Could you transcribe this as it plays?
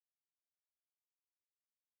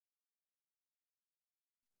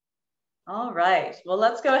All right, well,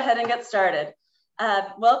 let's go ahead and get started.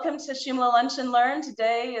 Welcome to Shumla Lunch and Learn.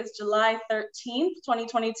 Today is July 13th,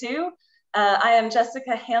 2022. I am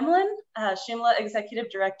Jessica Hamlin, Shumla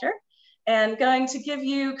Executive Director, and going to give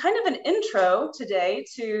you kind of an intro today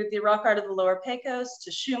to the rock art of the Lower Pecos,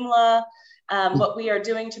 to Shumla, what we are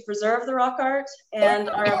doing to preserve the rock art,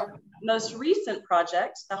 and our most recent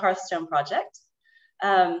project, the Hearthstone Project.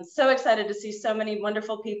 So excited to see so many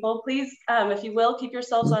wonderful people. Please, if you will, keep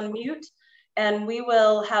yourselves on mute, and we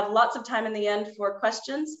will have lots of time in the end for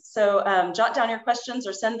questions. So jot down your questions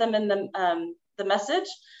or send them in the message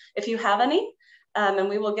if you have any, and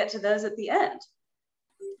we will get to those at the end.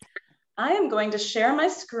 I am going to share my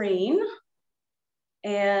screen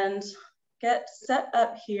and get set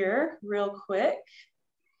up here real quick.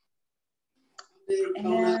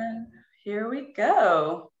 And here we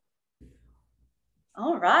go.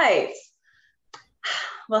 All right.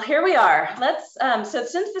 Well, here we are. Let's, so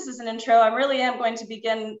since this is an intro, I really am going to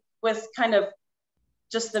begin with kind of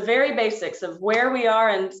just the very basics of where we are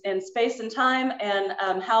in space and time,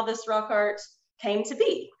 and how this rock art came to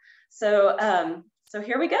be. So, so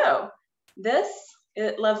here we go. This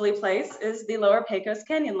lovely place is the Lower Pecos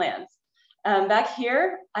Canyonlands. Back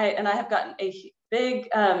here, I have gotten a big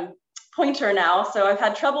pointer now, so I've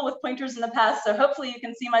had trouble with pointers in the past, so hopefully you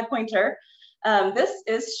can see my pointer. This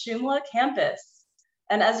is Shumla campus.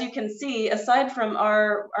 And as you can see, aside from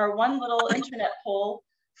our one little internet pole,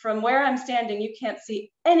 from where I'm standing, you can't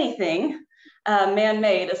see anything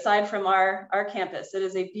man-made aside from our campus. It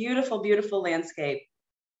is a beautiful, beautiful landscape.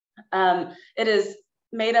 It is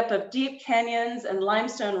made up of deep canyons and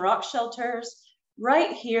limestone rock shelters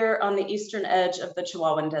right here on the eastern edge of the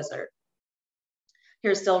Chihuahuan Desert.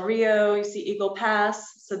 Here's Del Rio, you see Eagle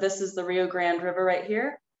Pass. So this is the Rio Grande River right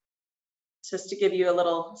here, just to give you a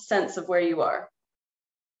little sense of where you are.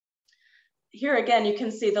 Here again, you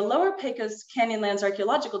can see the Lower Pecos Canyonlands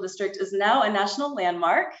Archaeological District is now a national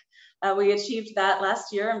landmark. We achieved that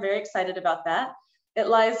last year. I'm very excited about that. It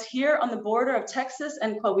lies here on the border of Texas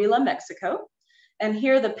and Coahuila, Mexico. And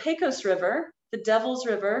here the Pecos River, the Devil's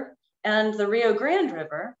River, and the Rio Grande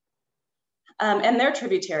River and their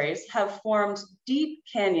tributaries have formed deep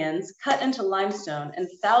canyons cut into limestone and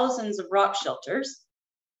thousands of rock shelters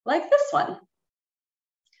like this one.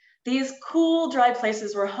 These cool, dry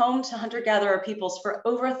places were home to hunter-gatherer peoples for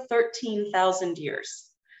over 13,000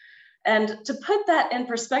 years. And to put that in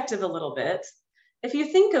perspective a little bit, if you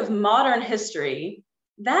think of modern history,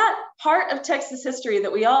 that part of Texas history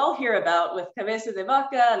that we all hear about with Cabeza de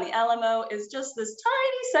Vaca and the Alamo is just this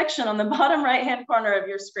tiny section on the bottom right-hand corner of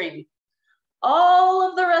your screen. All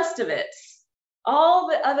of the rest of it, all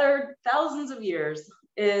the other thousands of years,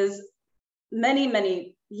 is many,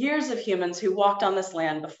 many years of humans who walked on this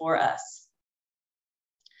land before us.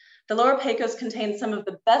 The Lower Pecos contains some of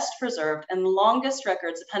the best preserved and longest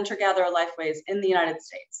records of hunter-gatherer lifeways in the United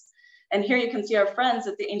States. And here you can see our friends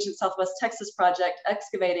at the Ancient Southwest Texas Project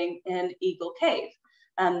excavating in Eagle Cave,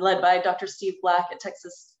 led by Dr. Steve Black at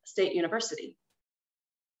Texas State University.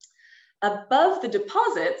 Above the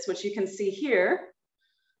deposits, which you can see here,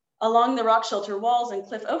 along the rock shelter walls and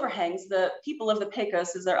cliff overhangs, the people of the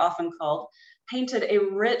Pecos, as they're often called, painted a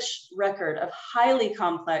rich record of highly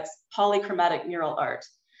complex polychromatic mural art.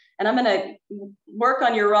 And I'm gonna work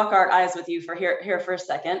on your rock art eyes with you for here for a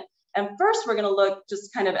second. And first we're gonna look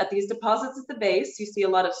just kind of at these deposits at the base. You see a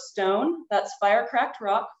lot of stone, that's fire-cracked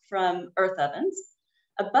rock from earth ovens.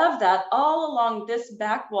 Above that, all along this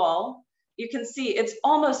back wall, you can see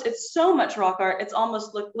it's so much rock art, it's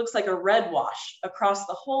almost looks like a red wash across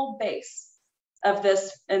the whole base of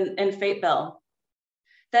this in Fate Bell.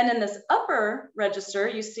 Then in this upper register,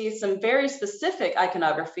 you see some very specific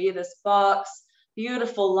iconography, this box,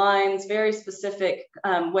 beautiful lines, very specific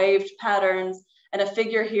waved patterns, and a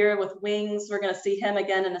figure here with wings. We're gonna see him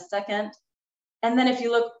again in a second. And then if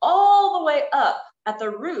you look all the way up at the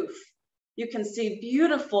roof, you can see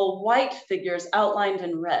beautiful white figures outlined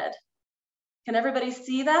in red. Can everybody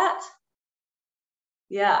see that?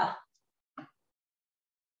 Yeah.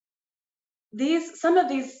 Some of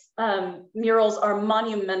these murals are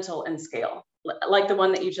monumental in scale, like the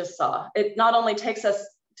one that you just saw. It not only takes us,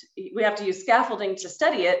 we have to use scaffolding to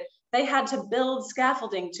study it, they had to build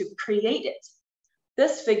scaffolding to create it.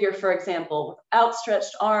 This figure, for example, with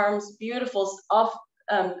outstretched arms, beautiful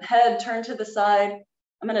head turned to the side.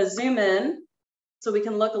 I'm gonna zoom in so we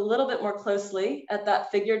can look a little bit more closely at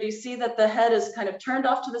that figure. Do you see that the head is kind of turned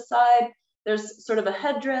off to the side? There's sort of a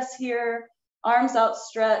headdress here, arms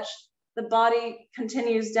outstretched. The body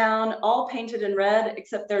continues down, all painted in red,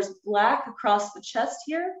 except there's black across the chest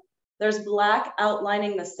here. There's black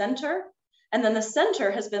outlining the center. And then the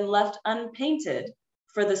center has been left unpainted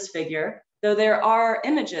for this figure, though there are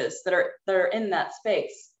images that are in that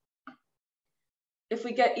space. If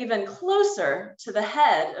we get even closer to the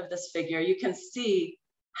head of this figure, you can see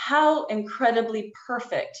how incredibly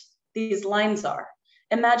perfect these lines are.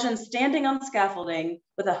 Imagine standing on scaffolding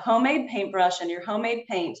with a homemade paintbrush and your homemade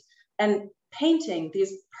paint and painting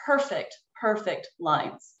these perfect, perfect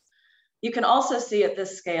lines. You can also see at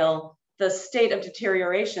this scale the state of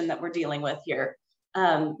deterioration that we're dealing with here.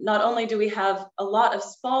 Not only do we have a lot of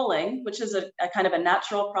spalling, which is a kind of a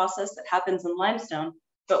natural process that happens in limestone,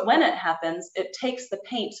 but when it happens, it takes the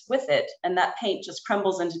paint with it, and that paint just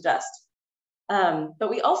crumbles into dust. But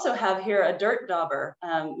we also have here a dirt dauber,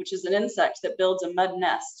 which is an insect that builds a mud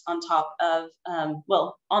nest on top of,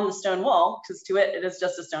 well, on the stone wall, because to it, it is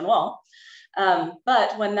just a stone wall.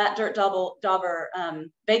 But when that dirt dauber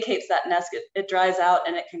vacates that nest, it dries out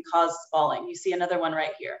and it can cause spalling. You see another one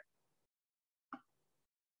right here.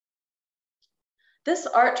 This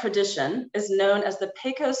art tradition is known as the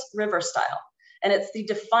Pecos River style, and it's the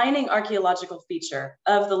defining archaeological feature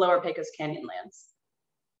of the Lower Pecos Canyonlands.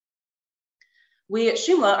 We at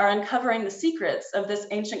Shumla are uncovering the secrets of this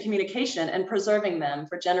ancient communication and preserving them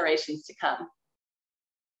for generations to come.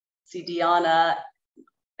 See Deanna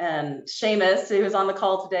and Seamus, who is on the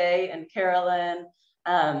call today, and Carolyn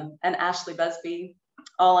and Ashley Busby,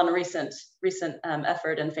 all on a recent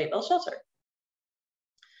effort in Fayetteville Shelter.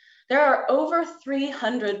 There are over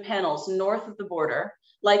 300 panels north of the border,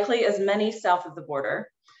 likely as many south of the border.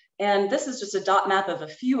 And this is just a dot map of a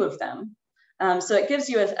few of them. So it gives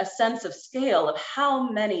you a sense of scale of how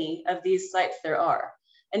many of these sites there are.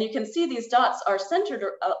 And you can see these dots are centered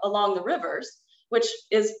along the rivers, which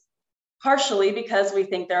is partially because we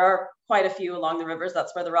think there are quite a few along the rivers.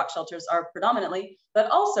 That's where the rock shelters are predominantly, but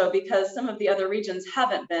also because some of the other regions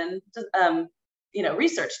haven't been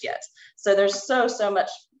researched yet. So there's so much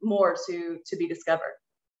more to be discovered.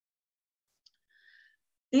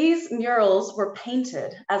 These murals were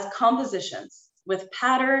painted as compositions with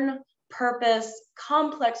pattern, purpose,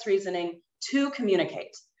 complex reasoning to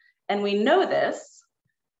communicate. And we know this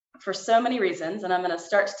for so many reasons, and I'm going to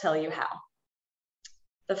start to tell you how.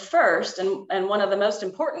 The first and one of the most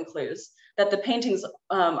important clues that the paintings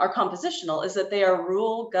are compositional is that they are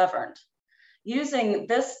rule governed. Using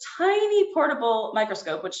this tiny portable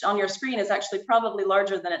microscope, which on your screen is actually probably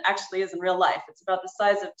larger than it actually is in real life. It's about the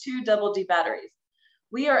size of 2 double-D batteries.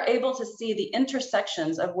 We are able to see the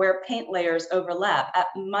intersections of where paint layers overlap at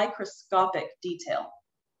microscopic detail.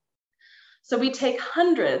 So we take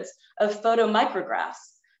hundreds of photomicrographs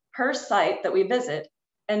per site that we visit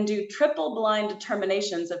and do triple blind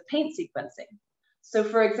determinations of paint sequencing. So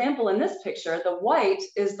for example, in this picture, the white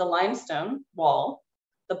is the limestone wall,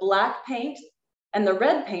 the black paint and the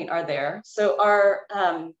red paint are there. So our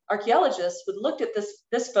archaeologists would look at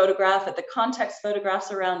this photograph, at the context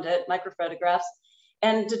photographs around it, microphotographs,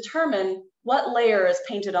 and determine what layer is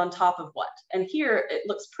painted on top of what. And here it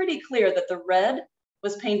looks pretty clear that the red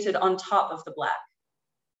was painted on top of the black.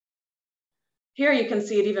 Here you can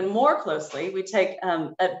see it even more closely. We take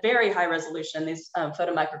at very high resolution these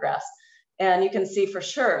photomicrographs, and you can see for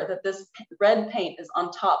sure that this red paint is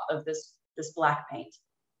on top of this black paint.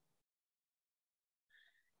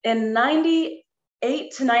 In 98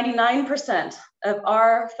 to 99% of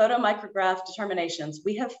our photomicrograph determinations,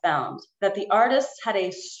 we have found that the artists had a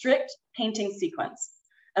strict painting sequence,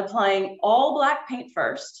 applying all black paint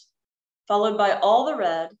first, followed by all the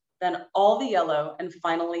red, then all the yellow, and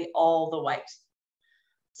finally all the white.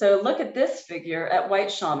 So look at this figure at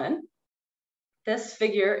White Shaman. This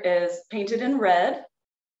figure is painted in red.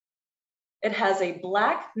 It has a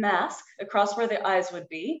black mask across where the eyes would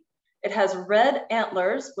be. It has red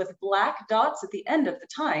antlers with black dots at the end of the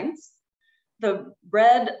tines. The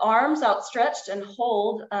red arms outstretched and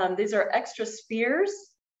hold, these are extra spears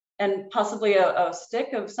and possibly a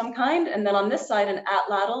stick of some kind. And then on this side, an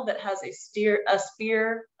atlatl that has a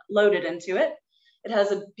spear loaded into it. It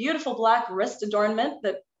has a beautiful black wrist adornment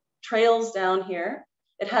that trails down here.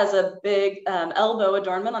 It has a big elbow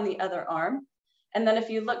adornment on the other arm. And then if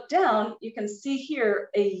you look down, you can see here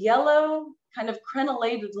a yellow kind of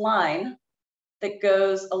crenellated line that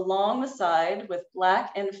goes along the side with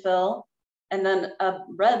black infill and then a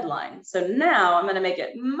red line. So now I'm going to make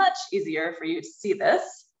it much easier for you to see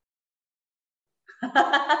this.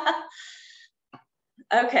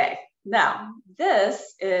 Okay, now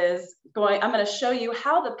this is I'm going to show you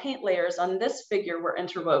how the paint layers on this figure were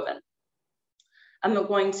interwoven. I'm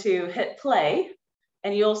going to hit play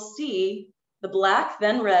and you'll see the black,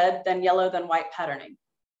 then red, then yellow, then white patterning.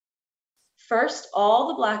 First, all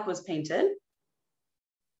the black was painted,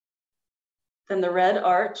 then the red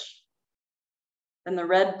arch, then the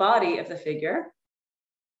red body of the figure,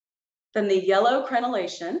 then the yellow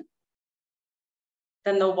crenellation,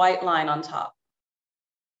 then the white line on top.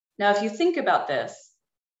 Now, if you think about this,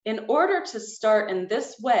 in order to start in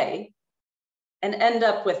this way and end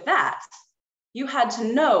up with that, you had to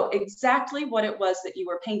know exactly what it was that you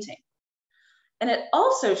were painting. And it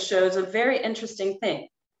also shows a very interesting thing.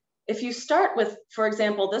 If you start with, for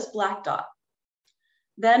example, this black dot,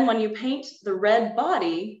 then when you paint the red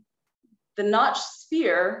body, the notched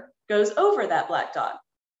spear goes over that black dot.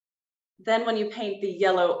 Then when you paint the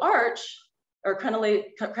yellow arch or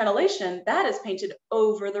crenellation, that is painted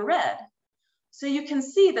over the red. So you can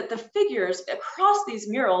see that the figures across these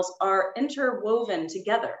murals are interwoven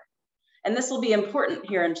together. And this will be important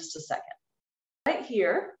here in just a second. Right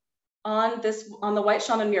here on the White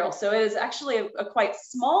Shaman mural. So it is actually a quite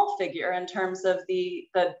small figure in terms of the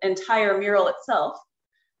entire mural itself.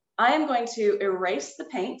 I am going to erase the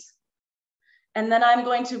paint, and then I'm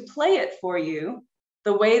going to play it for you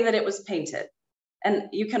the way that it was painted. And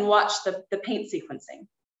you can watch the paint sequencing.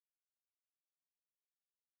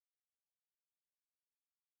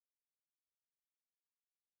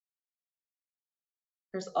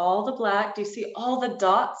 There's all the black. Do you see all the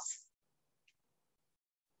dots?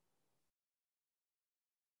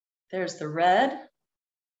 There's the red.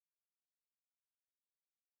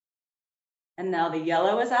 And now the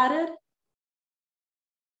yellow is added.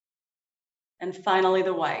 And finally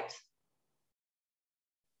the white.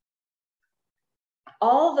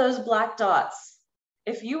 All those black dots,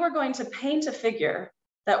 if you were going to paint a figure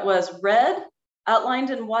that was red, outlined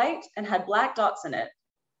in white, and had black dots in it,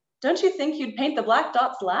 don't you think you'd paint the black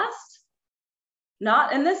dots last?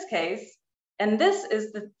 Not in this case. And this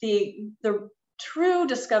is the true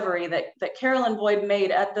discovery that Carolyn Boyd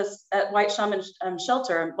made at White Shaman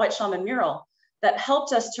Shelter, White Shaman Mural, that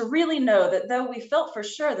helped us to really know that though we felt for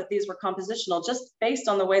sure that these were compositional just based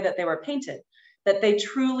on the way that they were painted, that they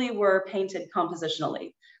truly were painted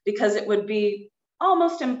compositionally, because it would be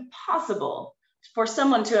almost impossible for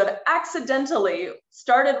someone to have accidentally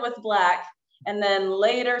started with black and then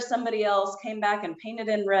later somebody else came back and painted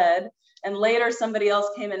in red, and later somebody else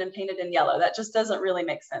came in and painted in yellow. That just doesn't really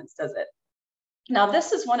make sense, does it? Now,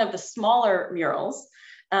 this is one of the smaller murals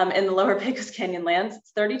in the Lower Pecos Canyonlands.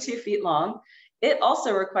 It's 32 feet long. It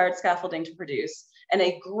also required scaffolding to produce and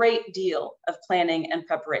a great deal of planning and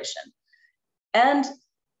preparation. And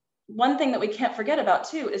one thing that we can't forget about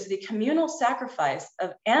too is the communal sacrifice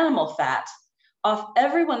of animal fat off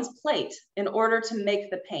everyone's plate in order to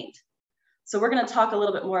make the paint. So we're going to talk a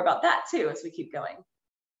little bit more about that too as we keep going.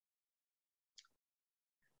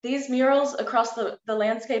 These murals across the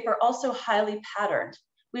landscape are also highly patterned.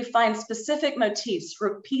 We find specific motifs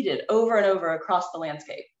repeated over and over across the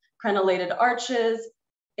landscape. Crenellated arches,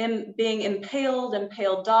 being impaled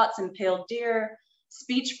dots, impaled deer,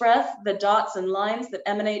 speech breath, the dots and lines that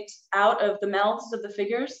emanate out of the mouths of the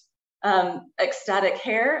figures, ecstatic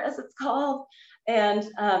hair, as it's called, and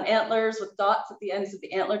antlers with dots at the ends of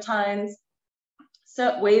the antler tines.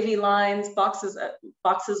 So wavy lines, boxes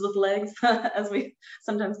with legs, as we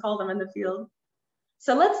sometimes call them in the field.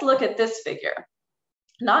 So let's look at this figure.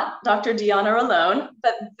 Not Dr. Deanna alone,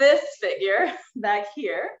 but this figure back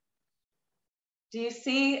here. Do you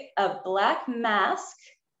see a black mask?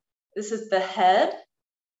 This is the head,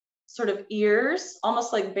 sort of ears,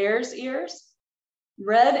 almost like bear's ears.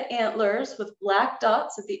 Red antlers with black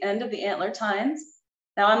dots at the end of the antler tines.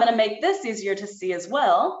 Now I'm gonna make this easier to see as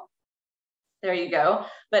well. There you go,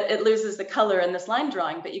 but it loses the color in this line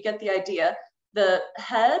drawing, but you get the idea. The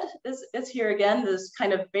head is here again, this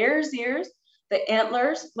kind of bear's ears, the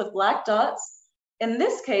antlers with black dots. In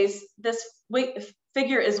this case, this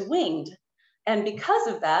figure is winged. And because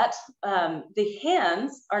of that, the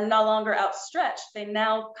hands are no longer outstretched. They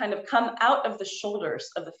now kind of come out of the shoulders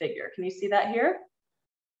of the figure. Can you see that here?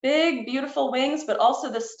 Big, beautiful wings, but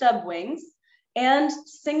also the stub wings. And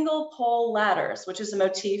single pole ladders, which is a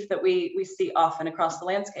motif that we see often across the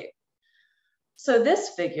landscape. So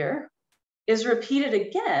this figure is repeated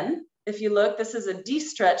again. If you look, this is a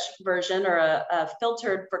de-stretch version or a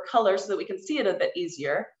filtered for color so that we can see it a bit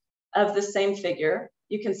easier of the same figure.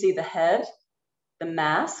 You can see the head, the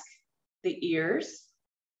mask, the ears,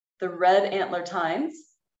 the red antler tines,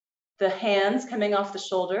 the hands coming off the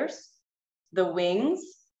shoulders, the wings,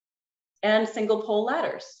 and single pole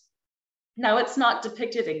ladders. Now, it's not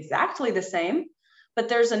depicted exactly the same, but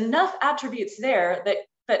there's enough attributes there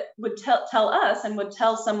that would tell us and would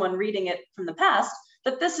tell someone reading it from the past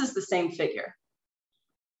that this is the same figure.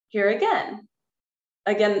 Here again,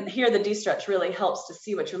 here the de-stretch really helps to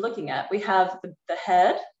see what you're looking at. We have the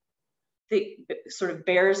head, the sort of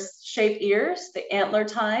bear's shaped ears, the antler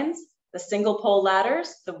tines, the single pole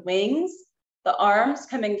ladders, the wings, the arms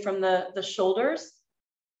coming from the shoulders,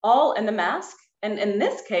 all in the mask. And in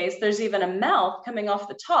this case, there's even a mouth coming off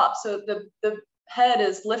the top. So the head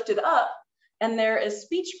is lifted up and there is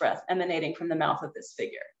speech breath emanating from the mouth of this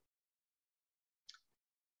figure.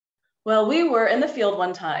 Well, we were in the field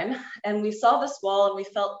one time and we saw this wall and we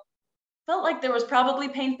felt like there was probably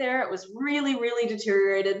paint there. It was really, really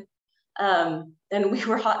deteriorated. And we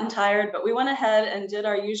were hot and tired, but we went ahead and did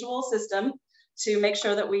our usual system to make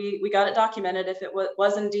sure that we got it documented if it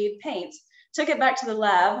was indeed paint. Took it back to the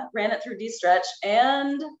lab, ran it through D-Stretch,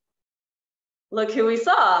 and look who we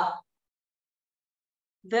saw.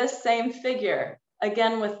 This same figure,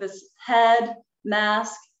 again with this head,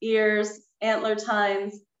 mask, ears, antler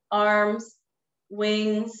tines, arms,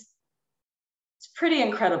 wings. It's pretty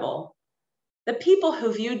incredible. The people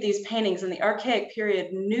who viewed these paintings in the Archaic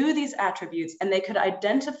period knew these attributes and they could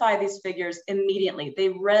identify these figures immediately. They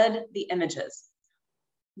read the images.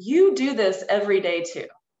 You do this every day too.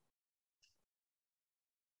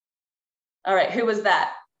 All right, who was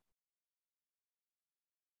that?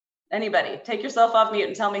 Anybody? Take yourself off mute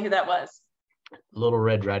and tell me who that was. Little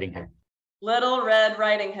Red Riding Hood. Little Red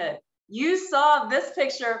Riding Hood. You saw this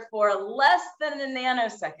picture for less than a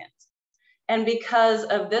nanosecond. And because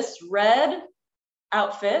of this red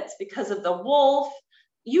outfit, because of the wolf,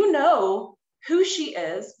 you know who she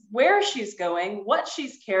is, where she's going, what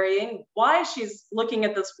she's carrying, why she's looking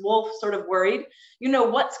at this wolf sort of worried. You know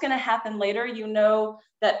what's going to happen later. You know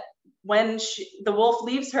that when the wolf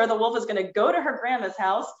leaves her, the wolf is going to go to her grandma's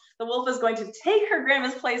house. The wolf is going to take her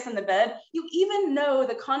grandma's place in the bed. You even know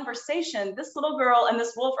the conversation this little girl and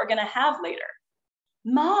this wolf are going to have later.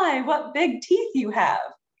 My, what big teeth you have.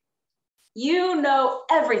 You know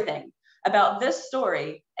everything about this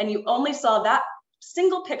story, and you only saw that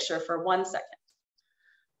single picture for 1 second.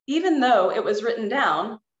 Even though it was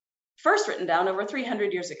first written down over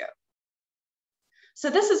 300 years ago. So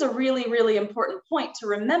this is a really, really important point to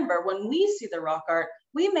remember. When we see the rock art,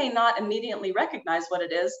 we may not immediately recognize what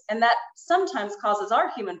it is, and that sometimes causes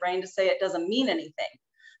our human brain to say it doesn't mean anything,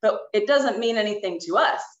 but it doesn't mean anything to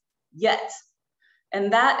us yet.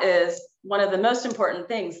 And that is one of the most important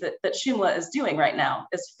things that Shumla is doing right now,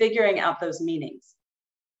 is figuring out those meanings.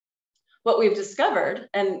 What we've discovered,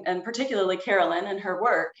 and particularly Carolyn and her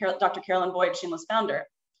work, Dr. Carolyn Boyd, Shumla's founder,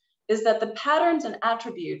 is that the patterns and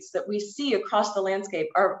attributes that we see across the landscape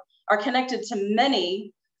are connected to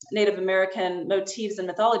many Native American motifs and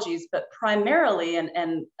mythologies, but primarily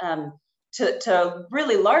and to a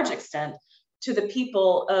really large extent to the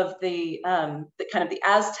people of the kind of the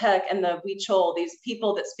Aztec and the Huichol, these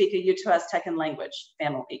people that speak a Uto-Aztecan language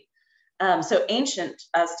family. So ancient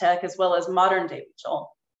Aztec as well as modern day Huichol.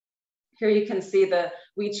 Here you can see the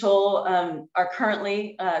Huichol are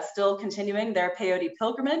currently still continuing their peyote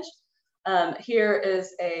pilgrimage. Here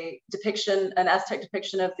is a depiction, an Aztec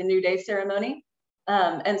depiction of the New Day ceremony.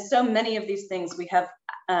 And so many of these things we have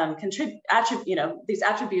these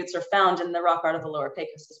attributes are found in the rock art of the Lower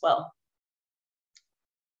Pecos as well.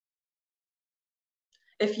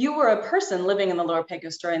 If you were a person living in the Lower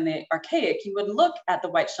Pecos during the Archaic, you would look at the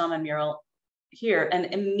White Shaman mural here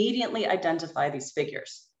and immediately identify these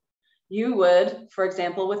figures. You would, for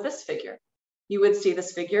example, with this figure, you would see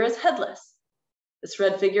this figure as headless. This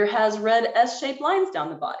red figure has red S-shaped lines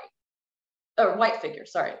down the body. Or white figure,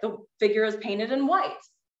 sorry. The figure is painted in white.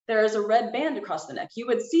 There is a red band across the neck. You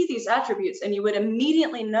would see these attributes and you would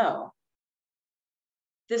immediately know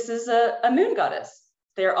this is a moon goddess.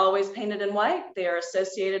 They're always painted in white. They are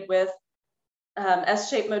associated with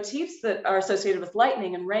S-shaped motifs that are associated with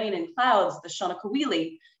lightning and rain and clouds, the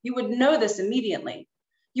Shonakawili. You would know this immediately.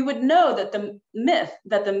 You would know that the myth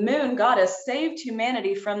that the moon goddess saved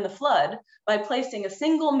humanity from the flood by placing a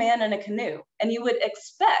single man in a canoe. And you would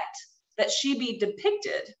expect that she be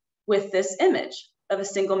depicted with this image of a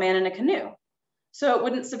single man in a canoe. So it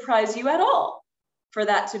wouldn't surprise you at all for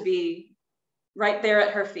that to be right there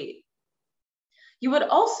at her feet. You would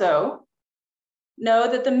also know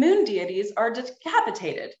that the moon deities are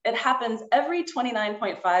decapitated. It happens every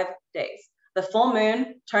 29.5 days. The full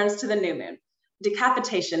moon turns to the new moon.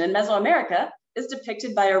 Decapitation in Mesoamerica is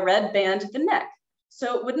depicted by a red band at the neck.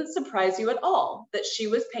 So it wouldn't surprise you at all that she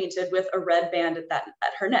was painted with a red band at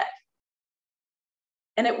her neck.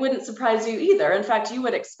 And it wouldn't surprise you either. In fact, you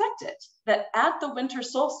would expect it, that at the winter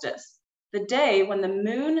solstice, the day when the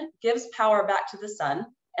moon gives power back to the sun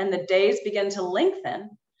and the days begin to lengthen,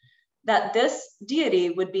 that this deity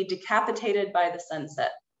would be decapitated by the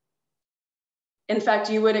sunset. In fact,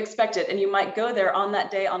 you would expect it, and you might go there on that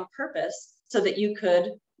day on purpose so that you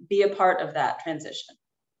could be a part of that transition.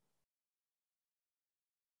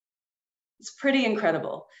 It's pretty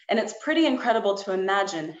incredible. And it's pretty incredible to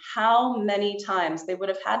imagine how many times they would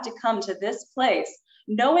have had to come to this place,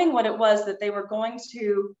 knowing what it was that they were going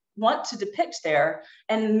to want to depict there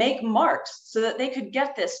and make marks so that they could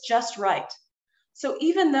get this just right. So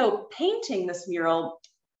even though painting this mural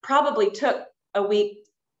probably took a week,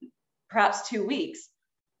 perhaps 2 weeks,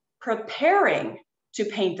 preparing to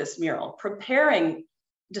paint this mural,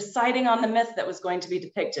 deciding on the myth that was going to be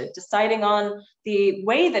depicted, deciding on the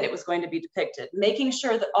way that it was going to be depicted, making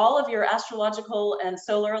sure that all of your astrological and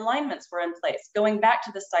solar alignments were in place, going back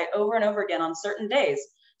to the site over and over again on certain days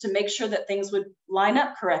to make sure that things would line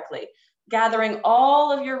up correctly, gathering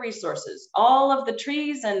all of your resources, all of the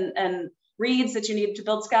trees and reeds that you need to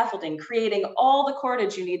build scaffolding, creating all the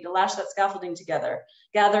cordage you need to lash that scaffolding together,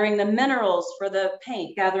 gathering the minerals for the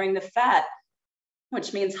paint, gathering the fat,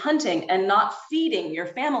 which means hunting and not feeding your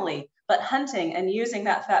family, but hunting and using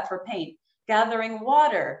that fat for paint, gathering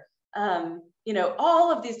water,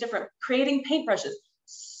 all of these different, creating paintbrushes.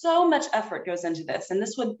 So much effort goes into this. And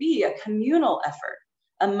this would be a communal effort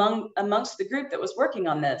amongst the group that was working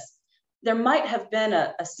on this. There might have been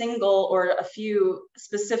a single or a few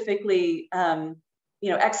specifically,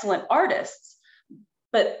 excellent artists,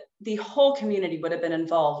 but the whole community would have been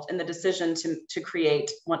involved in the decision to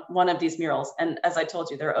create one of these murals. And as I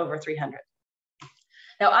told you, there are over 300.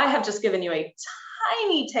 Now, I have just given you a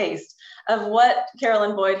tiny taste of what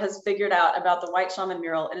Carolyn Boyd has figured out about the White Shaman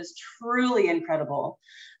mural. It is truly incredible.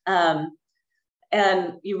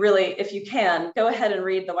 And you really, if you can, go ahead and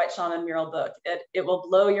read the White Shaman mural book. It will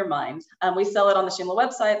blow your mind. We sell it on the Shumla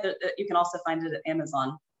website. You can also find it at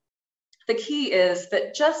Amazon. The key is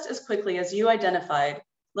that just as quickly as you identified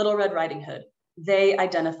Little Red Riding Hood, they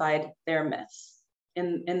identified their myths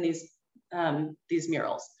in these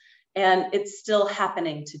murals. And it's still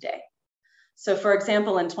happening today. So for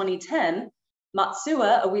example, in 2010,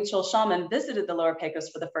 Matsua, a Huichol shaman, visited the Lower Pecos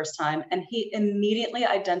for the first time, and he immediately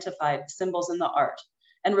identified symbols in the art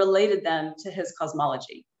and related them to his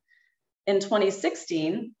cosmology. In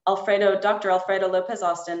 2016, Dr. Alfredo Lopez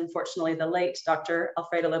Austin, unfortunately the late Dr.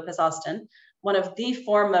 Alfredo Lopez Austin, one of the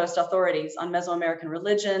foremost authorities on Mesoamerican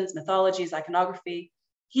religions, mythologies, iconography,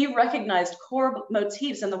 he recognized core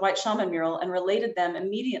motifs in the White Shaman mural and related them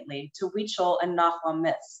immediately to Huichol and Nahua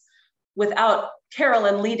myths, without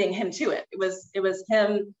Carolyn leading him to it. It was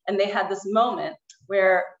him, and they had this moment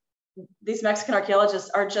where these Mexican archaeologists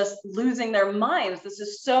are just losing their minds. This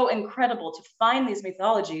is so incredible to find these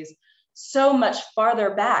mythologies so much farther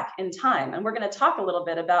back in time. And we're going to talk a little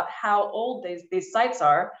bit about how old these sites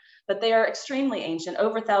are, but they are extremely ancient,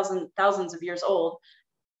 over thousands of years old,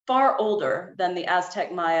 far older than the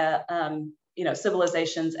Aztec, Maya,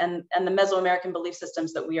 civilizations and the Mesoamerican belief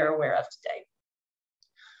systems that we are aware of today.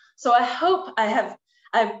 So I hope I've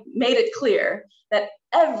made it clear that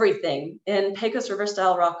everything in Pecos River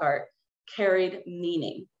style rock art carried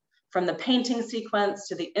meaning, from the painting sequence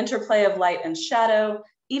to the interplay of light and shadow,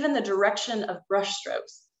 even the direction of brush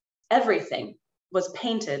strokes. Everything was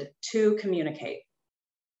painted to communicate.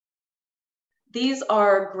 These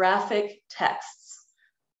are graphic texts,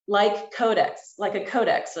 like a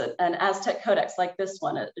codex, an Aztec codex like this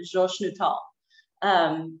one, a Xochnutal.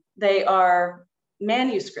 They are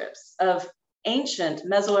manuscripts of ancient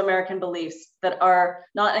Mesoamerican beliefs that are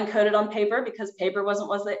not encoded on paper because paper wasn't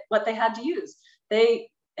what they had to use. They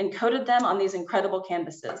encoded them on these incredible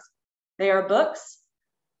canvases. They are books,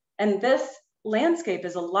 and this landscape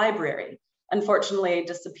is a library, unfortunately a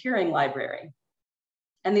disappearing library,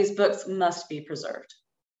 and these books must be preserved.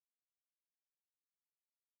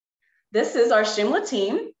 This is our Shumla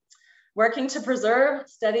team working to preserve,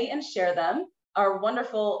 study, and share them. Our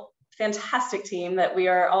wonderful, fantastic team that we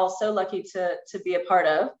are all so lucky to be a part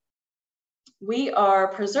of. We are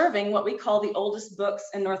preserving what we call the oldest books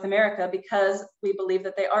in North America because we believe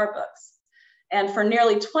that they are books. And for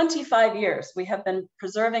nearly 25 years, we have been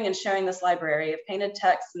preserving and sharing this library of painted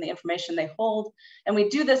texts and the information they hold. And we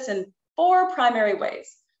do this in 4 primary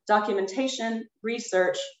ways: documentation,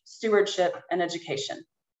 research, stewardship, and education.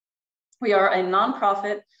 We are a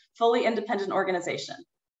nonprofit, fully independent organization.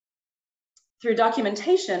 Through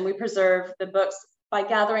documentation, we preserve the books by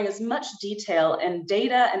gathering as much detail and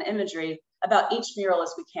data and imagery about each mural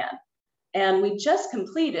as we can. And we just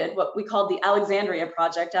completed what we called the Alexandria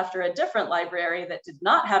Project after a different library that did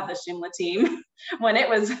not have the Shumla team when it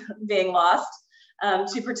was being lost,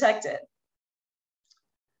 to protect it.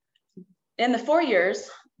 In the 4 years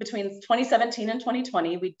between 2017 and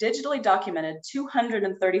 2020, we digitally documented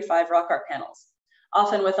 235 rock art panels,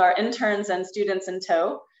 often with our interns and students in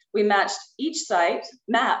tow. We mapped each site,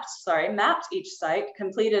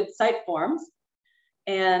 completed site forms,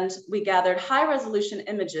 and we gathered high-resolution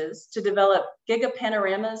images to develop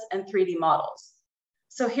gigapanoramas and 3D models.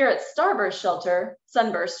 So here at Sunburst Shelter,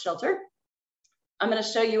 I'm going to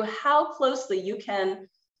show you how closely you can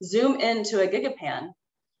zoom into a gigapan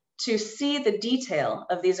to see the detail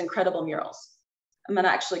of these incredible murals. I'm going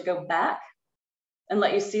to actually go back and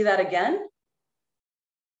let you see that again.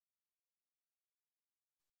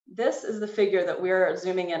 This is the figure that we're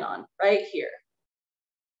zooming in on right here.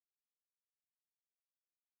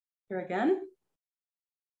 Here again.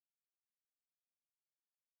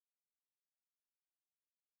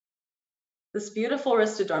 This beautiful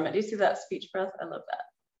wristed dormant. Do you see that speech breath? I love that.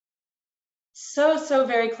 So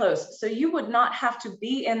very close. So you would not have to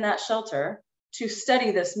be in that shelter to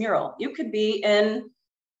study this mural. You could be in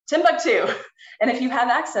Timbuktu. And if you have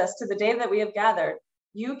access to the data that we have gathered,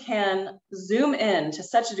 you can zoom in to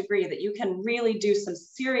such a degree that you can really do some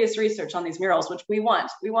serious research on these murals, which we want.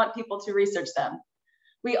 We want people to research them.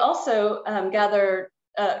 We also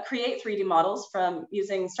create 3D models from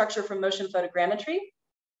using structure from motion photogrammetry.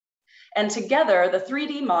 And together, the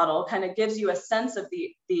 3D model kind of gives you a sense of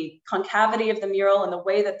the concavity of the mural and the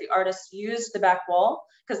way that the artists used the back wall,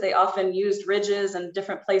 because they often used ridges and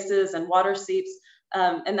different places and water seeps.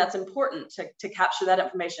 And that's important to capture that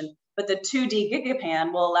information. But the 2D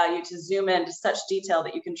gigapan will allow you to zoom in to such detail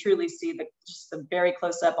that you can truly see just the very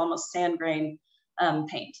close up, almost sand grain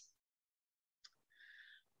paint.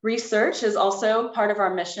 Research is also part of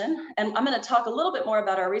our mission. And I'm going to talk a little bit more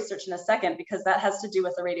about our research in a second, because that has to do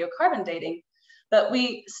with the radiocarbon dating. But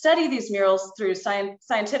we study these murals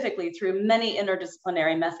scientifically through many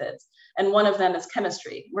interdisciplinary methods. And one of them is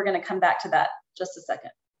chemistry. We're going to come back to that just a second.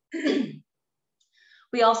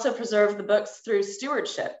 We also preserve the books through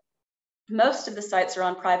stewardship. Most of the sites are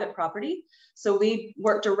on private property. So we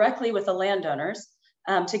work directly with the landowners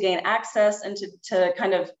to gain access and to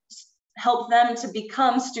kind of help them to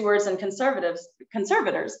become stewards and conservators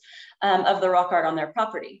of the rock art on their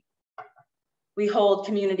property. We hold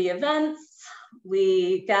community events.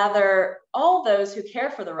 We gather all those who care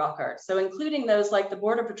for the rock art. So including those like the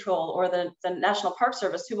Border Patrol or the National Park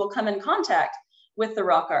Service, who will come in contact with the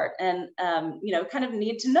rock art and kind of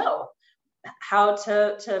need to know how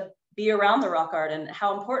to be around the rock art and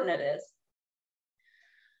how important it is.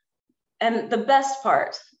 And the best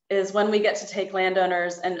part is when we get to take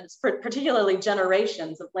landowners, and particularly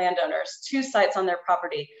generations of landowners, to sites on their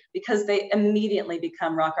property, because they immediately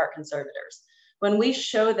become rock art conservators. When we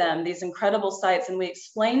show them these incredible sites and we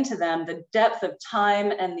explain to them the depth of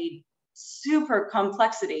time and the super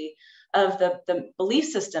complexity of the belief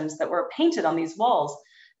systems that were painted on these walls,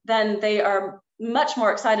 then they are much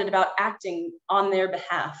more excited about acting on their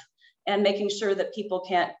behalf and making sure that people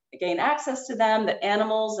can't gain access to them, that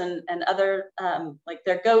animals and other, like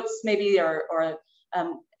their goats maybe, or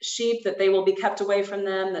sheep, that they will be kept away from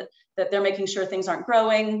them, that they're making sure things aren't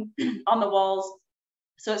growing on the walls.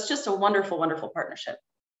 So it's just a wonderful, wonderful partnership.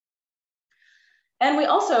 And we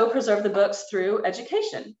also preserve the books through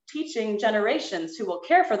education, teaching generations who will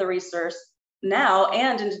care for the resource now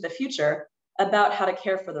and into the future about how to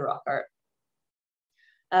care for the rock art.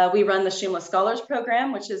 We run the Shumla Scholars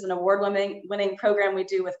Program, which is an award-winning program we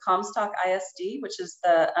do with Comstock ISD, which is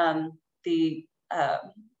the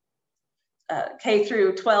K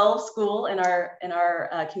through 12 school in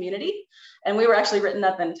our community. And we were actually written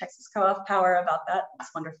up in Texas Co-op Power about that.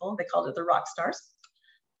 It's wonderful. They called it the Rock Stars.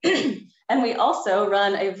 And we also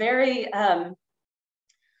run a very kind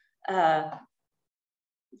of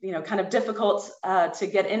difficult to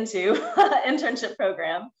get into internship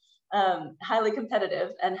program. Highly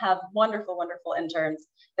competitive, and have wonderful, wonderful interns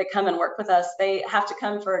that come and work with us. They have to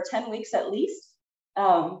come for 10 weeks at least.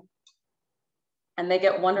 And they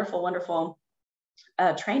get wonderful, wonderful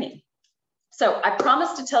training. So I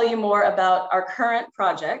promised to tell you more about our current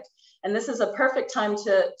project, and this is a perfect time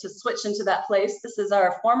to switch into that place. This is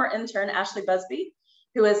our former intern, Ashley Busby,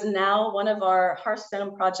 who is now one of our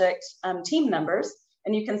Hearthstone Project team members.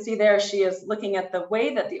 And you can see there, she is looking at the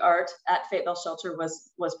way that the art at Fayetteville Shelter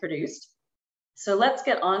was produced. So let's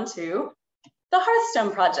get on to the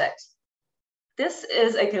Hearthstone Project. This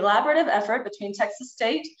is a collaborative effort between Texas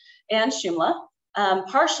State and Shumla,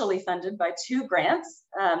 partially funded by 2 grants,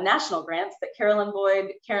 national grants that Carolyn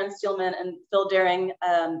Boyd, Karen Steelman, and Phil Daring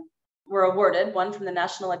were awarded, one from the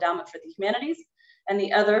National Endowment for the Humanities and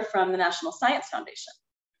the other from the National Science Foundation.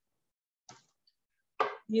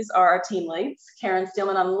 These are our team leads, Karen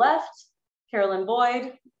Steelman on the left, Carolyn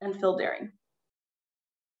Boyd, and Phil Daring.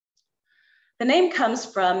 The name comes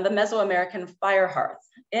from the Mesoamerican fire hearth.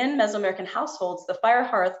 In Mesoamerican households, the fire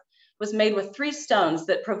hearth was made with 3 stones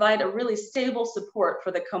that provide a really stable support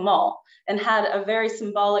for the comal and had a very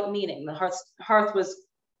symbolic meaning. The hearth was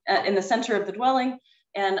in the center of the dwelling,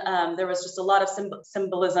 and there was just a lot of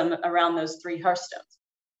symbolism around those 3 hearthstones.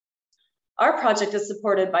 Our project is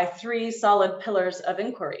supported by 3 solid pillars of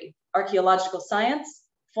inquiry: archaeological science,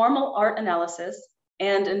 formal art analysis,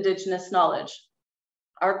 and indigenous knowledge.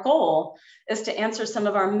 Our goal is to answer some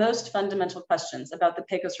of our most fundamental questions about the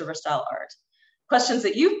Pecos River style art, questions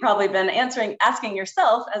that you've probably been asking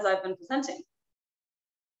yourself as I've been presenting.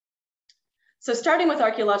 So starting with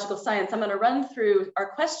archaeological science, I'm going to run through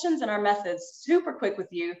our questions and our methods super quick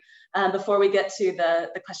with you before we get to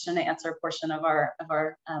the question and answer portion of our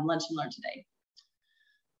Lunch and Learn today.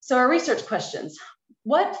 So our research questions: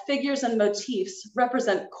 what figures and motifs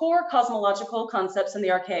represent core cosmological concepts in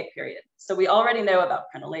the Archaic period? So we already know about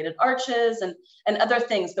crenellated arches and other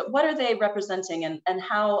things, but what are they representing, and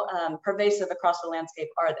how pervasive across the landscape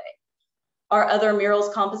are they? Are other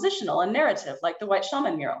murals compositional and narrative, like the White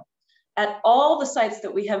Shaman mural? At all the sites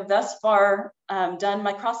that we have thus far done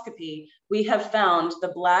microscopy, we have found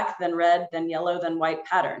the black, then red, then yellow, then white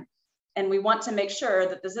pattern. And we want to make sure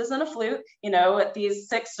that this isn't a fluke, at these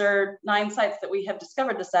 6 or 9 sites that we have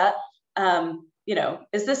discovered this at,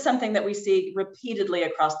 is this something that we see repeatedly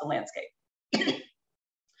across the landscape?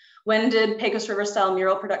 When did Pecos River style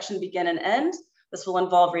mural production begin and end? This will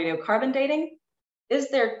involve radiocarbon dating. Is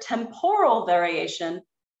there temporal variation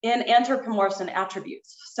in anthropomorphism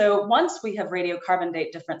attributes? So once we have radiocarbon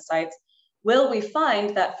date different sites, will we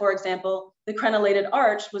find that, for example, the crenellated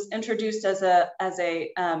arch was introduced as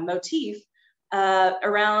a motif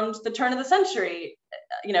around the turn of the century,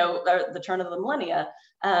 or the turn of the millennia,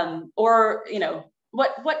 or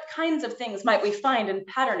what kinds of things might we find in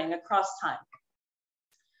patterning across time?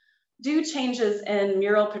 Do changes in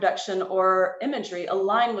mural production or imagery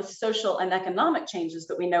align with social and economic changes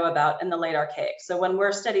that we know about in the late Archaic? So when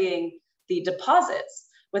we're studying the deposits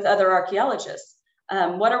with other archaeologists,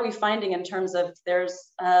 what are we finding in terms of there's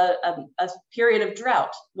a period of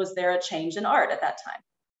drought? Was there a change in art at that time,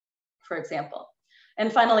 for example?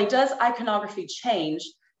 And finally, does iconography change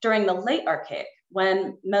during the late Archaic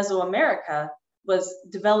when Mesoamerica was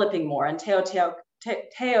developing more and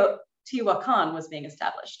Teotihuacan was being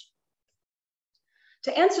established?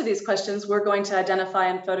 To answer these questions, we're going to identify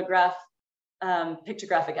and photograph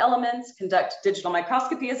pictographic elements, conduct digital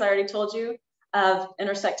microscopy, as I already told you, of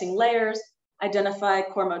intersecting layers, identify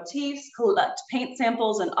core motifs, collect paint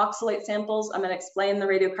samples and oxalate samples. I'm going to explain the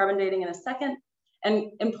radiocarbon dating in a second.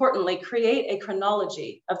 And importantly, create a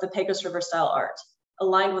chronology of the Pecos River style art,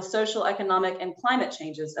 aligned with social, economic, and climate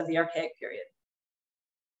changes of the Archaic period.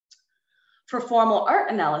 For formal art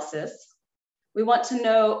analysis, we want to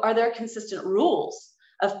know, are there consistent rules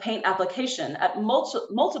of paint application at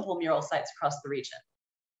multiple mural sites across the region?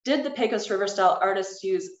 Did the Pecos River style artists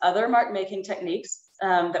use other mark making techniques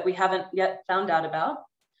that we haven't yet found out about?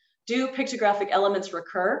 Do pictographic elements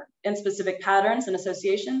recur in specific patterns and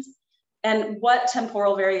associations? And what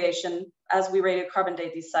temporal variation, as we radiocarbon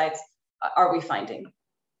date these sites, are we finding?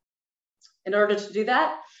 In order to do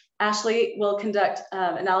that, Ashley will conduct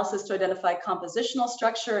analysis to identify compositional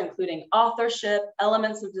structure, including authorship,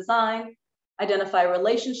 elements of design, identify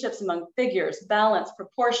relationships among figures, balance,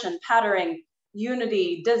 proportion, patterning,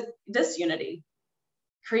 unity, disunity,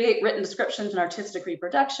 create written descriptions and artistic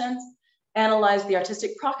reproductions, analyze the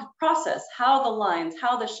artistic process, how the lines,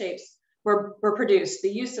 how the shapes were produced,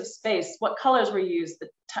 the use of space, what colors were used, the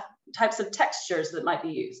types of textures that might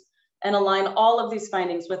be used, and align all of these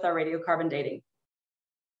findings with our radiocarbon dating.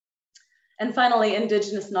 And finally,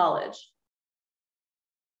 indigenous knowledge.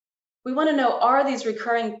 We want to know, are these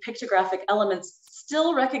recurring pictographic elements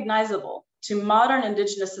still recognizable to modern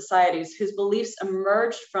indigenous societies whose beliefs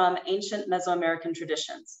emerged from ancient Mesoamerican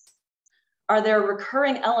traditions? Are there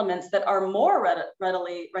recurring elements that are more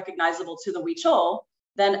readily recognizable to the Huichol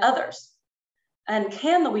than others? And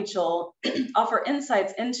can the Huichol offer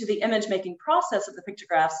insights into the image-making process of the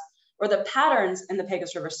pictographs, or the patterns in the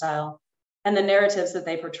Pecos River style and the narratives that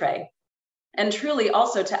they portray? And truly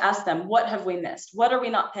also to ask them, what have we missed? What are we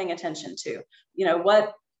not paying attention to?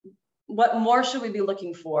 What more should we be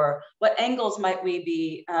looking for? What angles might we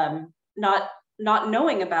be not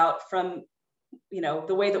knowing about from the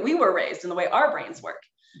way that we were raised and the way our brains work?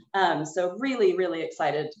 So really, really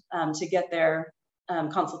excited to get their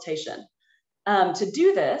consultation. To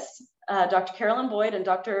do this, Dr. Carolyn Boyd and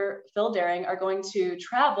Dr. Phil Daring are going to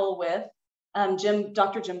travel with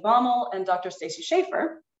Dr. Jim Baumel and Dr. Stacy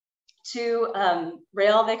Schaefer to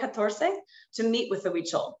Real de Catorce to meet with the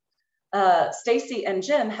Huichol. Stacy and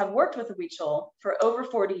Jim have worked with the Huichol for over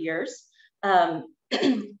 40 years.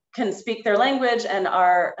 can speak their language and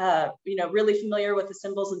are really familiar with the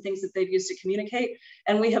symbols and things that they've used to communicate.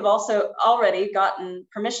 And we have also already gotten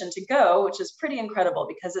permission to go, which is pretty incredible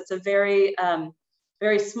because it's a very,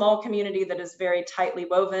 very small community that is very tightly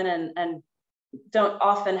woven and don't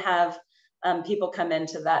often have people come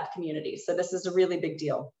into that community. So this is a really big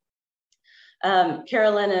deal.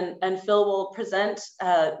 Carolyn and Phil will present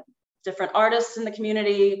different artists in the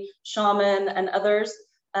community, shaman and others,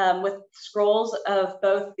 with scrolls of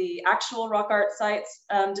both the actual rock art sites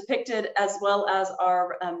depicted as well as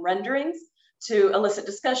our renderings to elicit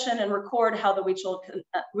discussion and record how the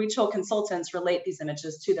Huichol consultants relate these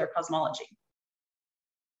images to their cosmology.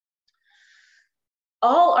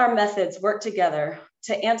 All our methods work together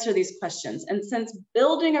to answer these questions. And since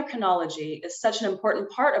building a chronology is such an important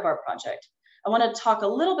part of our project, I want to talk a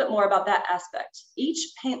little bit more about that aspect.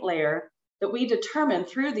 Each paint layer that we determine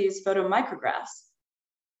through these photomicrographs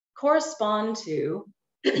correspond to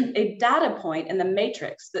a data point in the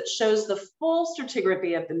matrix that shows the full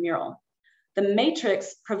stratigraphy of the mural. The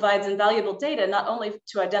matrix provides invaluable data not only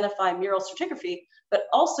to identify mural stratigraphy, but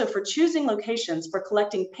also for choosing locations for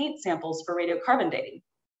collecting paint samples for radiocarbon dating.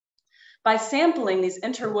 By sampling these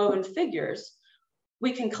interwoven figures,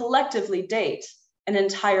 we can collectively date an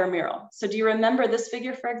entire mural. So do you remember this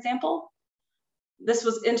figure, for example? This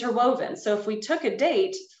was interwoven. So if we took a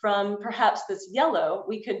date from perhaps this yellow,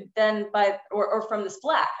 we could then, or from this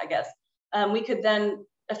black, I guess, we could then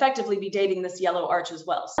effectively be dating this yellow arch as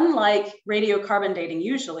well. So unlike radiocarbon dating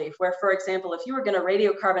usually, where, for example, if you were going to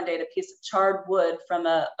radiocarbon date a piece of charred wood from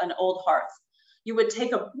an old hearth, you would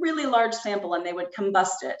take a really large sample and they would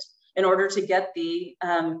combust it in order to get the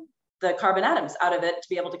carbon atoms out of it to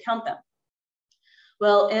be able to count them.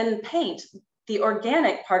 Well, in paint, the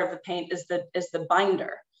organic part of the paint is the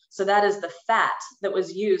binder. So that is the fat that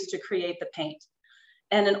was used to create the paint.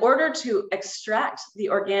 And in order to extract the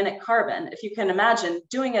organic carbon, if you can imagine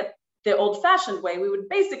doing it the old-fashioned way, we would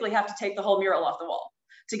basically have to take the whole mural off the wall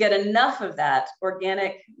to get enough of that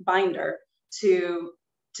organic binder to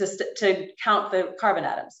count the carbon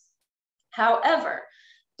atoms. However,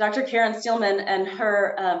 Dr. Karen Steelman and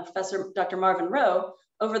her Professor Dr. Marvin Rowe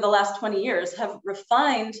over the last 20 years have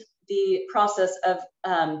refined the process of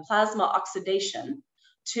plasma oxidation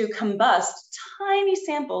to combust tiny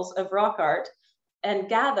samples of rock art and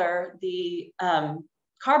gather the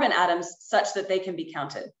carbon atoms such that they can be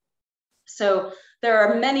counted. So there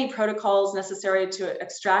are many protocols necessary to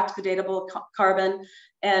extract the datable carbon,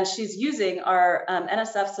 and she's using our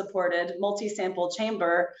NSF-supported multi-sample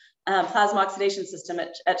chamber plasma oxidation system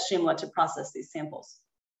at Shumla to process these samples.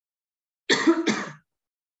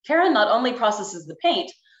 Karen not only processes the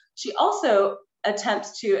paint, she also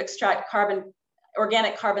attempts to extract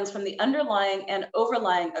organic carbons from the underlying and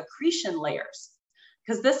overlying accretion layers,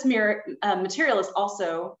 because this material is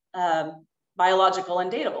also biological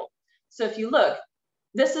and datable. So if you look,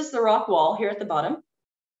 this is the rock wall here at the bottom.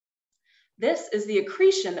 This is the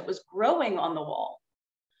accretion that was growing on the wall.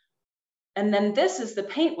 And then this is the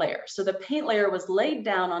paint layer. So the paint layer was laid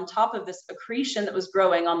down on top of this accretion that was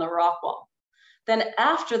growing on the rock wall. Then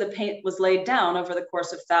after the paint was laid down over the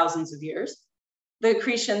course of thousands of years, the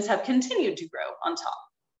accretions have continued to grow on top.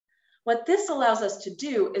 What this allows us to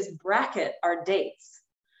do is bracket our dates.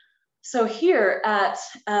 So here at,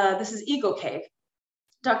 this is Eagle Cave,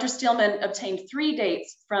 Dr. Steelman obtained 3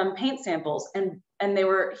 dates from paint samples, and they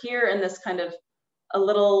were here in this kind of a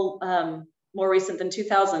little more recent than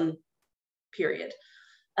 2000 period,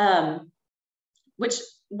 which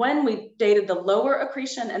when we dated the lower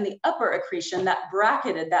accretion and the upper accretion, that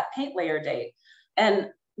bracketed that paint layer date and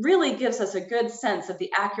really gives us a good sense of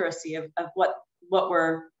the accuracy of what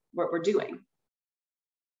we're doing.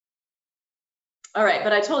 All right,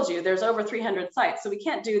 but I told you there's over 300 sites, so we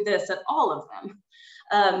can't do this at all of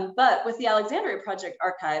them. But with the Alexandria Project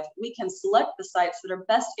Archive, we can select the sites that are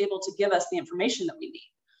best able to give us the information that we need.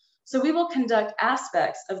 So we will conduct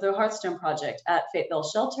aspects of the Hearthstone Project at Fayetteville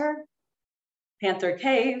Shelter, Panther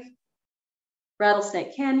Cave,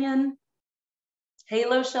 Rattlesnake Canyon,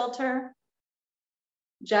 Halo Shelter,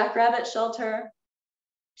 Jackrabbit Shelter,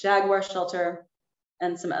 Jaguar Shelter,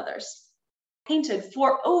 and some others. Painted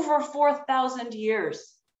for over 4,000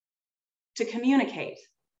 years to communicate.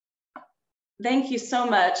 Thank you so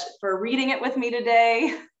much for reading it with me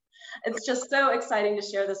today. It's just so exciting to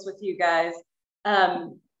share this with you guys.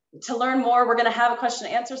 To learn more, we're going to have a question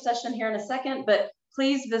and answer session here in a second, but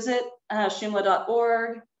please visit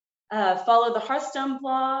shumla.org, follow the Hearthstone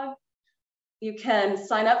blog. You can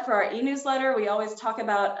sign up for our e-newsletter. We always talk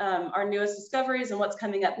about our newest discoveries and what's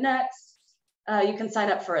coming up next. You can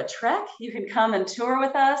sign up for a trek. You can come and tour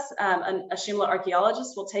with us. A Shumla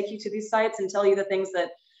archaeologist will take you to these sites and tell you the things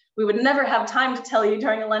that we would never have time to tell you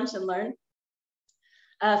during a lunch and learn.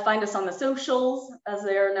 Find us on the socials, as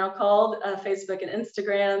they are now called, Facebook and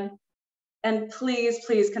Instagram. And please,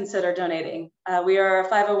 please consider donating. We are a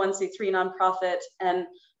 501c3 nonprofit, and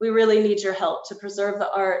we really need your help to preserve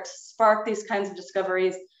the art, spark these kinds of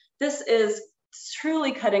discoveries. This is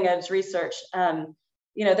truly cutting edge research.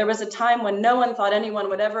 You know, there was a time when no one thought anyone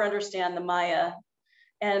would ever understand the Maya.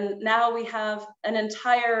 And now we have an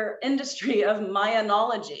entire industry of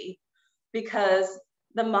Mayanology because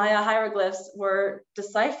the Maya hieroglyphs were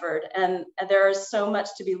deciphered, and there is so much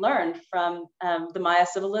to be learned from the Maya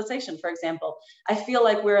civilization, for example. I feel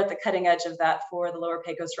like we're at the cutting edge of that for the Lower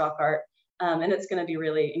Pecos rock art, and it's going to be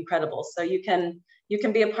really incredible. So you can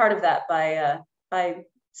be a part of that by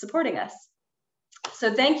supporting us.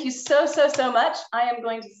 So thank you so much. I am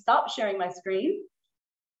going to stop sharing my screen,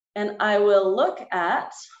 and I will look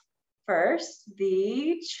at first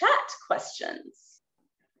the chat questions.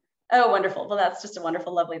 Oh, wonderful. Well, that's just a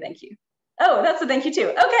wonderful, lovely thank you. Oh, that's a thank you too.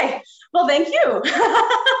 Okay, well, thank you.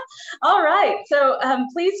 All right, so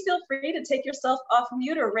please feel free to take yourself off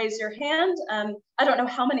mute or raise your hand. I don't know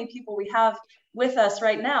how many people we have with us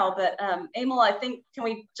right now, but Emil, I think, can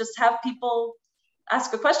we just have people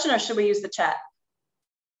ask a question, or should we use the chat?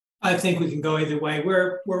 I think we can go either way.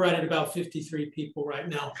 We're right at about 53 people right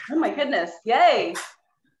now. Oh my goodness, yay.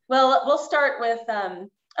 Well, we'll start with,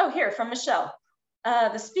 oh, here, from Michelle.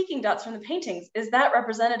 The speaking dots from the paintings, is that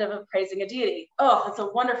representative of praising a deity? Oh, that's a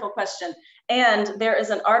wonderful question. And there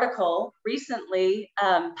is an article recently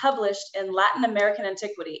published in Latin American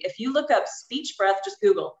Antiquity. If you look up speech breath, just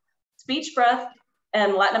Google speech breath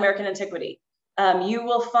and Latin American Antiquity, you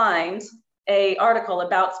will find an article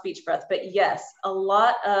about speech breath. But yes, a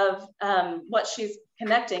lot of what she's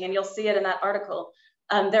connecting, and you'll see it in that article,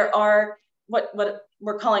 there are what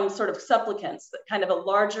we're calling sort of supplicants, kind of a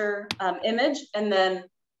larger image, and then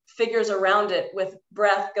figures around it with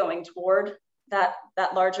breath going toward that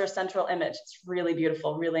larger central image. It's really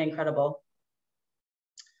beautiful, really incredible.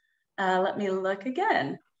 Let me look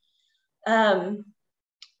again. I'm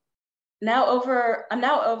now over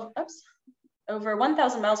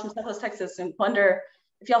 1,000 miles from Southwest Texas, and wonder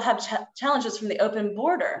if y'all have challenges from the open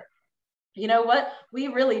border. You know what? We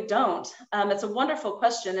really don't. It's a wonderful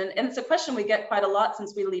question, and it's a question we get quite a lot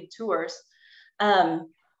since we lead tours.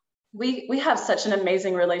 We have such an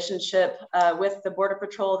amazing relationship with the Border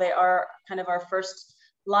Patrol. They are kind of our first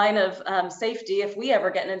line of safety if we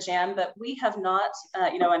ever get in a jam, but we have not,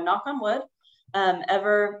 you know, and knock on wood,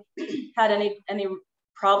 ever had any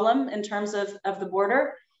problem in terms of the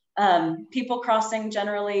border. People crossing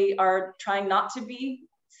generally are trying not to be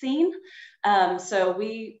seen. So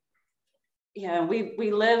we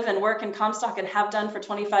live and work in Comstock and have done for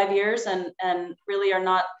 25 years and really are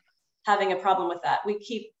not having a problem with that. We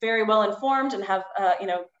keep very well informed and have you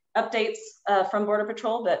know, updates from Border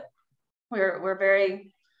Patrol, but we're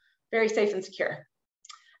very, very safe and secure.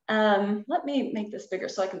 Let me make this bigger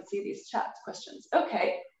so I can see these chat questions.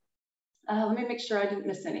 Okay, let me make sure I didn't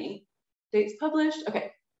miss any dates published.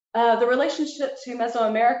 Okay, the relationship to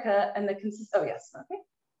Mesoamerica and the oh yes, okay.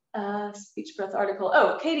 Speech breath article.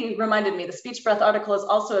 Oh, Katie reminded me the speech breath article is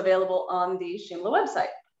also available on the Shumla website.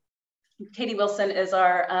 Katie Wilson is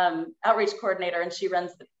our outreach coordinator, and she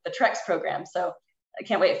runs the TREX program. So I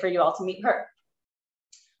can't wait for you all to meet her.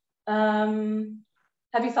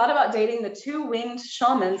 Have you thought about dating the two winged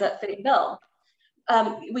shamans at Fate Bell?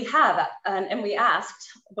 We have, and we asked,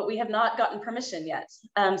 but we have not gotten permission yet.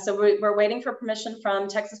 So we're waiting for permission from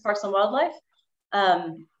Texas Parks and Wildlife.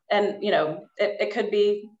 And you know, it could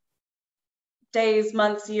be days,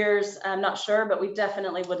 months, years, I'm not sure, but we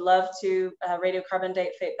definitely would love to radiocarbon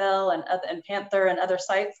date Fate Bell and Panther and other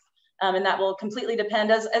sites. And that will completely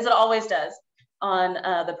depend, as it always does, on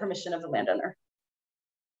the permission of the landowner.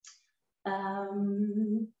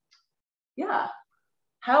 Yeah,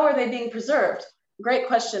 how are they being preserved? Great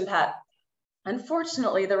question, Pat.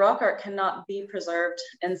 Unfortunately, the rock art cannot be preserved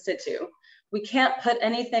in situ. We can't put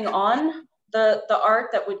anything on the art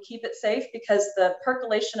that would keep it safe, because the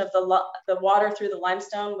percolation of the water through the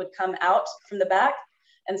limestone would come out from the back.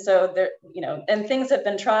 And so there, you know, and things have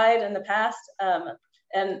been tried in the past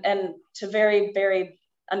and to very, very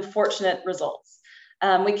unfortunate results.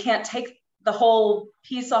 We can't take the whole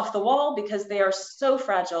piece off the wall because they are so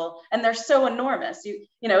fragile and they're so enormous. You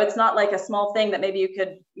know, it's not like a small thing that maybe you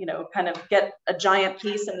could, you know, kind of get a giant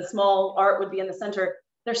piece and the small art would be in the center.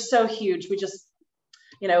 They're so huge. We just,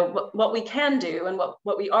 you know, what we can do and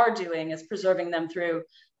what we are doing is preserving them through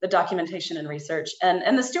the documentation and research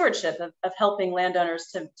and the stewardship of helping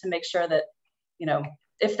landowners to make sure that you know,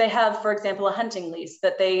 if they have, for example, a hunting lease,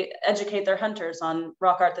 that they educate their hunters on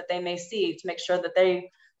rock art that they may see to make sure that they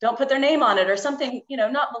don't put their name on it or something, you know,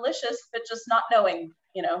 not malicious, but just not knowing,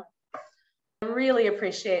 you know. I really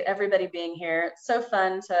appreciate everybody being here. It's so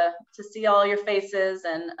fun to see all your faces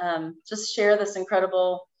and just share this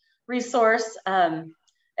incredible resource. And,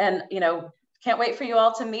 you know, can't wait for you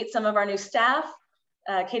all to meet some of our new staff,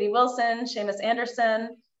 Katie Wilson, Seamus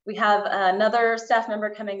Anderson. We have another staff member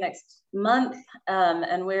coming next month,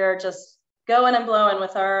 and we're just going and blowing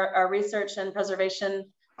with our research and preservation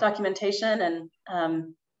documentation,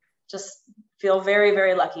 and just feel very,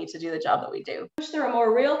 very lucky to do the job that we do. I wish there were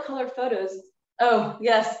more real color photos. Oh,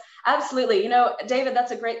 yes, absolutely. You know, David,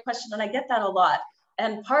 that's a great question, and I get that a lot.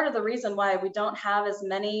 And part of the reason why we don't have as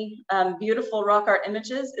many beautiful rock art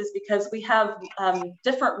images is because we have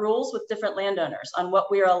different rules with different landowners on what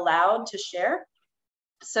we are allowed to share.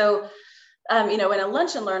 So, you know, in a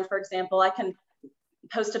lunch and learn, for example, I can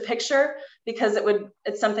post a picture because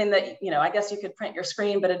it's something that, you know, I guess you could print your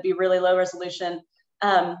screen, but it'd be really low resolution.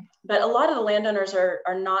 But a lot of the landowners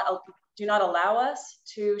do not allow us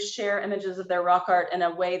to share images of their rock art in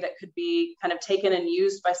a way that could be kind of taken and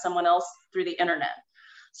used by someone else through the internet.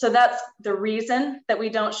 So that's the reason that we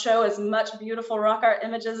don't show as much beautiful rock art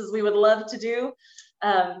images as we would love to do.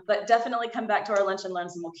 But definitely come back to our lunch and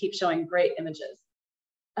learns and we'll keep showing great images.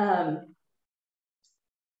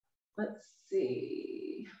 Let's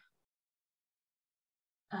see.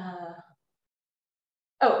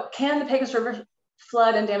 Oh, can the Pecos River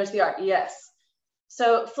flood and damage the art? Yes.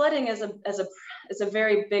 So flooding is a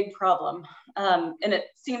very big problem. And it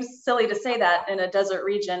seems silly to say that in a desert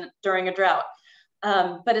region during a drought.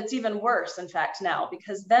 But it's even worse, in fact, now,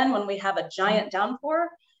 because then when we have a giant downpour,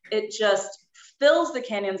 it just fills the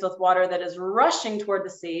canyons with water that is rushing toward the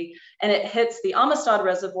sea, and it hits the Amistad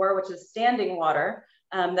Reservoir, which is standing water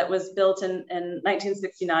that was built in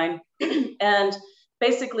 1969, and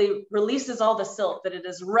basically releases all the silt that it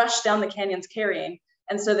has rushed down the canyons carrying.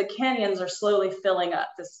 And so the canyons are slowly filling up.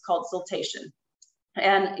 This is called siltation.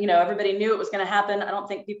 And, you know, everybody knew it was going to happen. I don't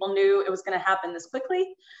think people knew it was going to happen this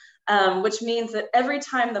quickly, which means that every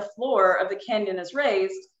time the floor of the canyon is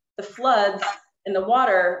raised, the floods and the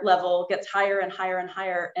water level gets higher and higher and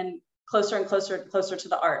higher and closer and closer and closer to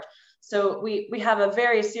the art. So we have a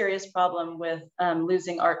very serious problem with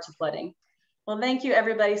losing art to flooding. Well, thank you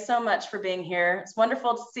everybody so much for being here. It's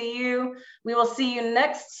wonderful to see you. We will see you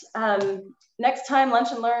next time,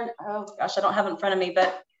 Lunch and Learn. Oh gosh, I don't have it in front of me,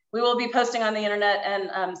 but we will be posting on the internet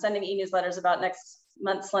and sending e-newsletters about next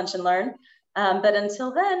month's Lunch and Learn. But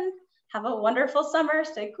until then, have a wonderful summer.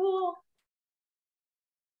 Stay cool.